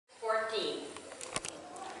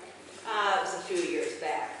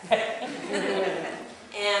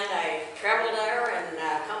And I traveled there in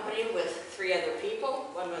company with 3 other people.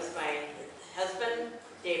 One was my husband,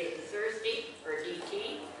 David the Thursday, or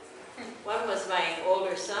DT. One was my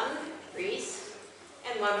older son, Reese.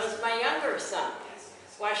 And one was my younger son,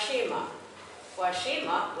 Washima.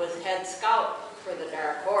 Washima was head scout for the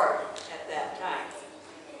Dark Horde at that time.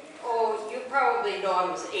 Oh, you probably know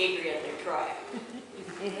him as Adrian DeTroy.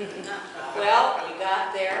 Well, we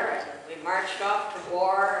got there and we marched off to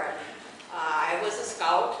war, and I was a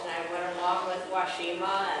scout and I went along with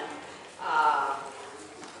Washima, and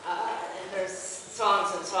there's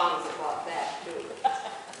songs and songs about that too.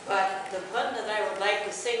 But the one that I would like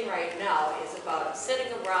to sing right now is about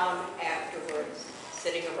sitting around afterwards,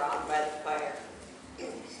 sitting around by the fire.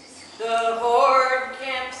 The Horde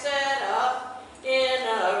camp set up in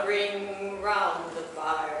a ring round the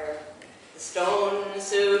fire. The stone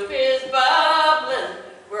soup is bubbling,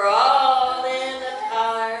 we're all in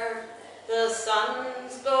attire. The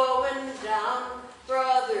sun's going down,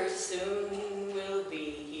 brothers soon will be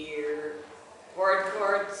here. Horde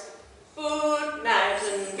courts, food, knives,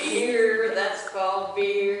 and beer, that's called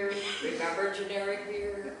beer. Remember generic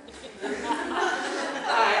beer?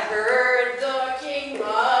 I heard the king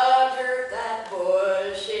mutter that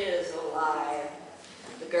Bush is alive.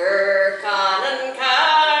 The Gurkhan and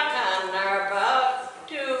Kakan are about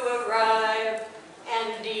to arrive,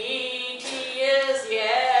 and DT is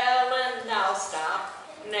yelling, now stop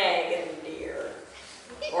nagging deer.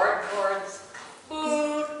 Horde courts,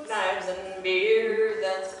 food, knives, and beer,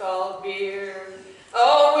 that's called beer.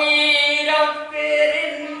 Oh, we don't fit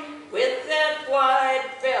in with that white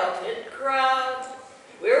belted crowd.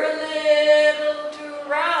 We're a little too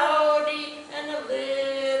rowdy and a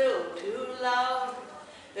little too loud.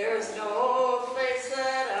 There's no place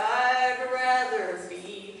that I'd rather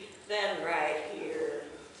be than right here.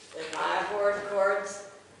 In my horde courts,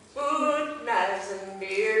 food, knives, and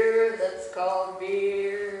beer, that's called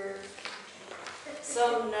beer.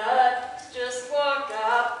 Some nut just walked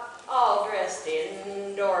up, all dressed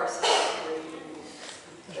in Dorset green.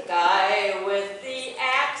 The guy with the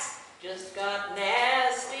axe just got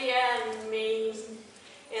nasty and mean.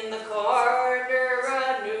 In the corner,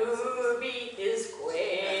 a newbie is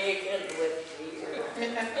quaking with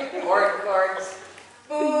fear. Horde courts,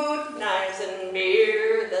 food, knives, and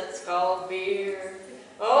beer, that's called beer.